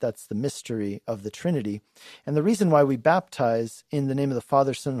God. That's the mystery of the Trinity. And the reason why we baptize in the name of the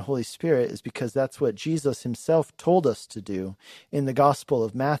Father, Son, and Holy Spirit is because that's what Jesus himself told us to do in the Gospel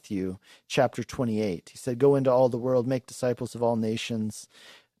of Matthew, chapter 28. He said, "Go into all the world, make disciples of all nations,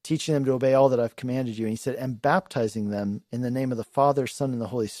 teaching them to obey all that I've commanded you." And he said, "and baptizing them in the name of the Father, Son, and the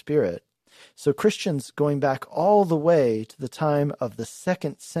Holy Spirit." So Christians going back all the way to the time of the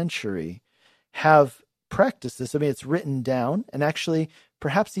 2nd century have practiced this. I mean, it's written down, and actually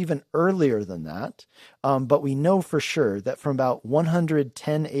perhaps even earlier than that. But we know for sure that from about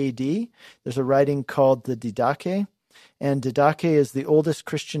 110 AD, there's a writing called the Didache. And Didache is the oldest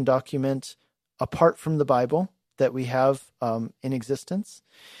Christian document apart from the Bible that we have in existence.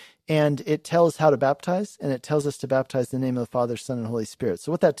 And it tells how to baptize, and it tells us to baptize in the name of the Father, Son, and Holy Spirit.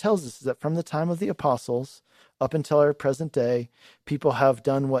 So what that tells us is that from the time of the apostles up until our present day, people have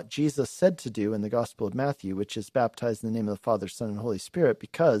done what Jesus said to do in the Gospel of Matthew, which is baptize in the name of the Father, Son, and Holy Spirit,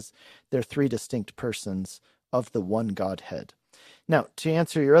 because they're three distinct persons of the one Godhead. Now, to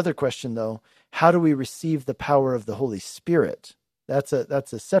answer your other question, though, how do we receive the power of the Holy Spirit? That's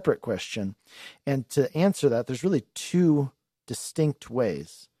a separate question. And to answer that, there's really two distinct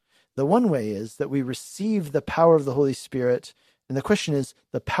ways. The one way is that we receive the power of the Holy Spirit, and the question is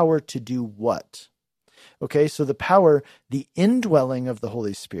the power to do what? Okay, so the power, the indwelling of the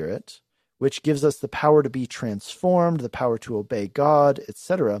Holy Spirit, which gives us the power to be transformed, the power to obey God,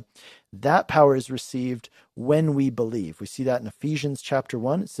 etc. That power is received when we believe. We see that in Ephesians chapter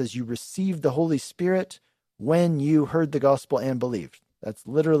 1. It says, you received the Holy Spirit when you heard the gospel and believed. That's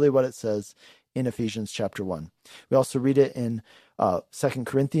literally what it says in Ephesians chapter 1. We also read it in 2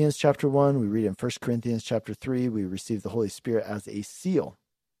 Corinthians chapter 1. We read it in 1 Corinthians chapter 3. We receive the Holy Spirit as a seal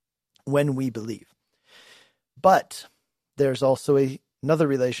when we believe. But there's also another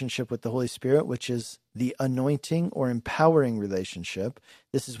relationship with the Holy Spirit, which is the anointing or empowering relationship.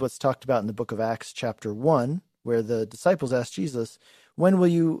 This is what's talked about in the book of Acts chapter 1, where the disciples asked Jesus, when will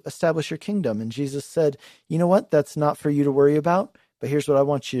you establish your kingdom? And Jesus said, you know what? That's not for you to worry about. But here's what I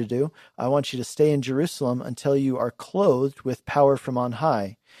want you to do. I want you to stay in Jerusalem until you are clothed with power from on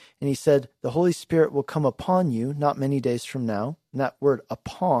high. And he said, the Holy Spirit will come upon you not many days from now. And that word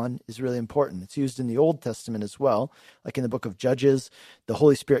upon is really important. It's used in the Old Testament as well. Like in the book of Judges, the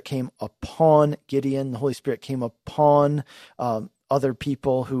Holy Spirit came upon Gideon. The Holy Spirit came upon other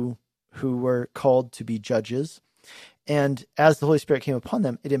people who were called to be judges. And as the Holy Spirit came upon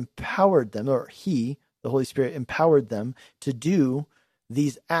them, it empowered them, or the Holy Spirit empowered them to do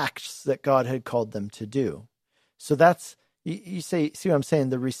these acts that God had called them to do. So that's, you see what I'm saying?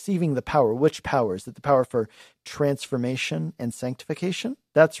 The receiving the power. Which power? Is it the power for transformation and sanctification?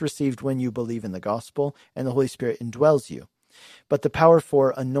 That's received when you believe in the gospel and the Holy Spirit indwells you. But the power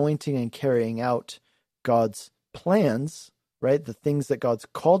for anointing and carrying out God's plans, right? The things that God's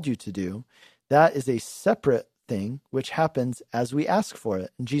called you to do, that is a separate thing which happens as we ask for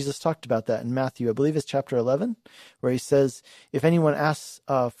it. And Jesus talked about that in Matthew, I believe it's chapter 11, where he says, if anyone asks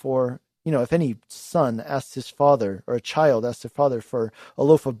if any son asks his father, or a child asks their father for a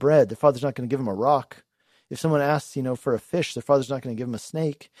loaf of bread, their father's not going to give him a rock. If someone asks, for a fish, their father's not going to give him a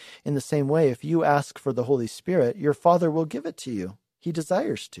snake. In the same way, if you ask for the Holy Spirit, your Father will give it to you. He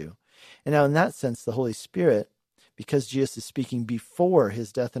desires to. And now in that sense, the Holy Spirit, because Jesus is speaking before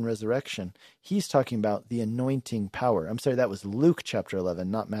his death and resurrection, he's talking about the anointing power. I'm sorry, that was Luke chapter 11,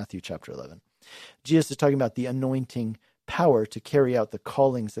 not Matthew chapter 11. Jesus is talking about the anointing power to carry out the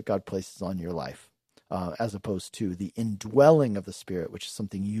callings that God places on your life, as opposed to the indwelling of the Spirit, which is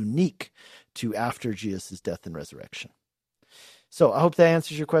something unique to after Jesus' death and resurrection. So I hope that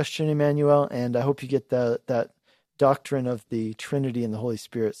answers your question, Emmanuel, and I hope you get that doctrine of the Trinity and the Holy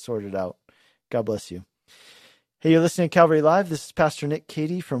Spirit sorted out. God bless you. Hey, you're listening to Calvary Live. This is Pastor Nick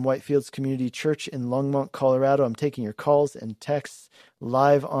Cady from Whitefields Community Church in Longmont, Colorado. I'm taking your calls and texts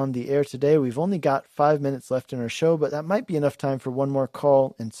live on the air today. We've only got 5 minutes left in our show, but that might be enough time for one more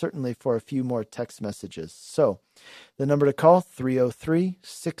call and certainly for a few more text messages. So the number to call,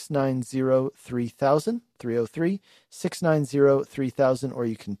 303-690-3000, 303-690-3000, or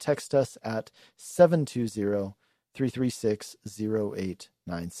you can text us at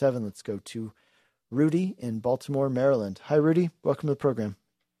 720-336-0897. Let's go to Rudy in Baltimore, Maryland. Hi, Rudy. Welcome to the program.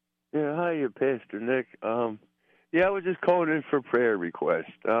 Yeah, hi, Pastor Nick. I was just calling in for prayer request.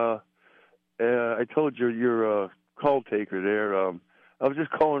 I told you you're a call taker there. I was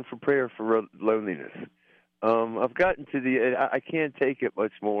just calling for prayer for loneliness. I've gotten to I can't take it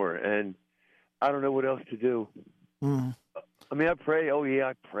much more, and I don't know what else to do. I mean, I pray. Oh, yeah,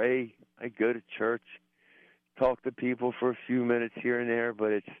 I pray. I go to church, talk to people for a few minutes here and there,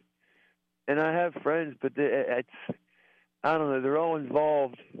 but and I have friends, but I don't know, they're all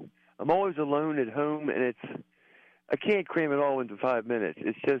involved. I'm always alone at home, and I can't cram it all into 5 minutes.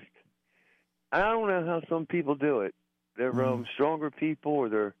 It's just, I don't know how some people do it. They're stronger people, or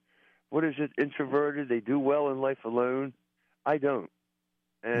they're, introverted. They do well in life alone. I don't.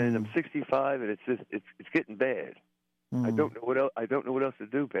 And I'm 65, and it's getting bad. I don't know what else. I don't know what else to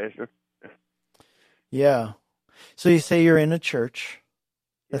do, Pastor. Yeah. So you say you're in a church.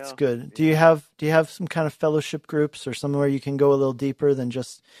 That's good. Do you have some kind of fellowship groups or somewhere you can go a little deeper than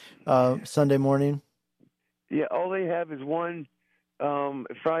just Sunday morning? Yeah, all they have is one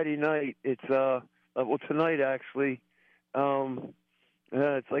Friday night. It's tonight actually.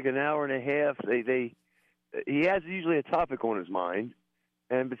 It's like an hour and a half. He has usually a topic on his mind,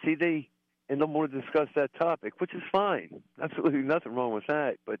 and they want to discuss that topic, which is fine. Absolutely nothing wrong with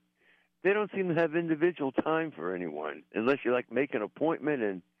that. But they don't seem to have individual time for anyone unless you like make an appointment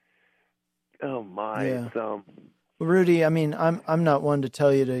and oh my. Yeah. It's, Rudy, I mean, I'm not one to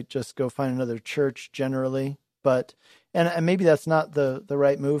tell you to just go find another church generally, but and maybe that's not the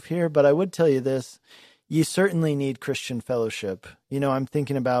right move here, but I would tell you this. You certainly need Christian fellowship. You know, I'm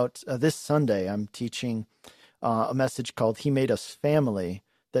thinking about this Sunday, I'm teaching a message called He Made Us Family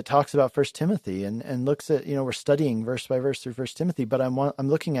that talks about 1 Timothy and looks at, you know, we're studying verse by verse through 1 Timothy, but I'm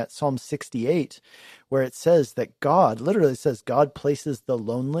looking at Psalm 68 where it says that God, literally says God places the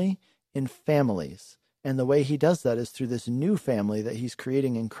lonely in families. And the way he does that is through this new family that he's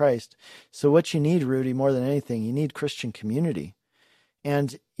creating in Christ. So what you need, Rudy, more than anything, you need Christian community.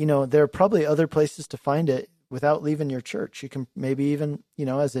 And, you know, there are probably other places to find it without leaving your church. You can maybe even, you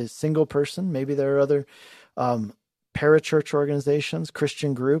know, as a single person, maybe there are other parachurch organizations,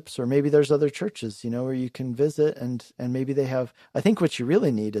 Christian groups, or maybe there's other churches, you know, where you can visit and maybe they have, I think what you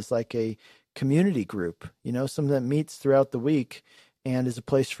really need is like a community group, you know, something that meets throughout the week and is a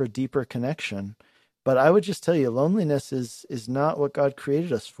place for deeper connection. But I would just tell you, loneliness is not what God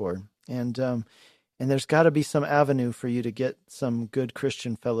created us for. And there's got to be some avenue for you to get some good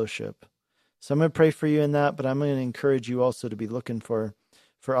Christian fellowship. So I'm going to pray for you in that, but I'm going to encourage you also to be looking for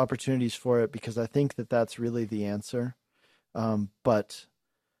opportunities for it, because I think that that's really the answer. But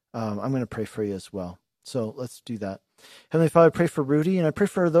I'm going to pray for you as well. So let's do that. Heavenly Father, I pray for Rudy, and I pray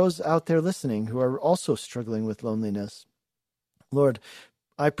for those out there listening who are also struggling with loneliness. Lord,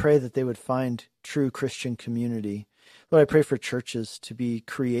 I pray that they would find true Christian community. Lord, I pray for churches to be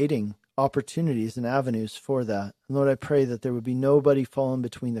creating opportunities and avenues for that. And Lord, I pray that there would be nobody falling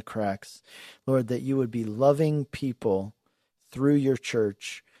between the cracks. Lord, that you would be loving people through your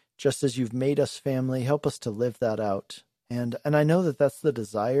church, just as you've made us family. Help us to live that out. And I know that that's the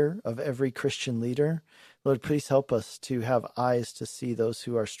desire of every Christian leader. Lord, please help us to have eyes to see those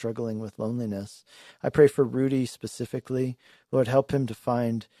who are struggling with loneliness. I pray for Rudy specifically. Lord, help him to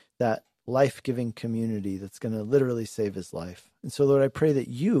find that life-giving community that's going to literally save his life. And so, Lord, I pray that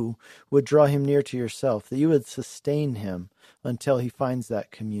you would draw him near to yourself, that you would sustain him until he finds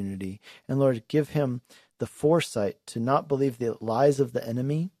that community. And Lord, give him the foresight to not believe the lies of the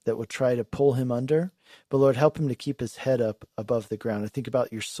enemy that would try to pull him under, but Lord, help him to keep his head up above the ground. I think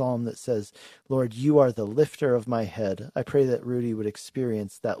about your psalm that says, Lord, you are the lifter of my head. I pray that Rudy would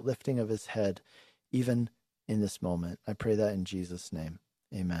experience that lifting of his head even in this moment. I pray that in Jesus' name.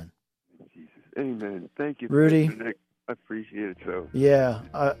 Amen. Jesus. Amen. Thank you, Rudy. Nick. I appreciate it so. Yeah,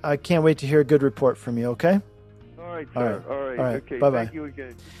 I can't wait to hear a good report from you, okay? All right, sir. All right. Okay. Bye-bye. Thank you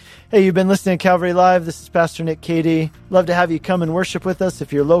again. Hey, you've been listening to Calvary Live. This is Pastor Nick Cady. Love to have you come and worship with us.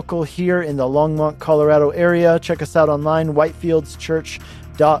 If you're local here in the Longmont, Colorado area, check us out online,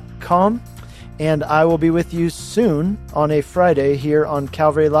 whitefieldschurch.com. And I will be with you soon on a Friday here on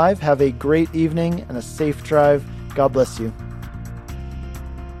Calvary Live. Have a great evening and a safe drive. God bless you.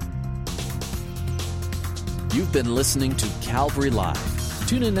 You've been listening to Calvary Live.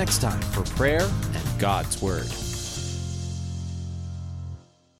 Tune in next time for prayer and God's Word.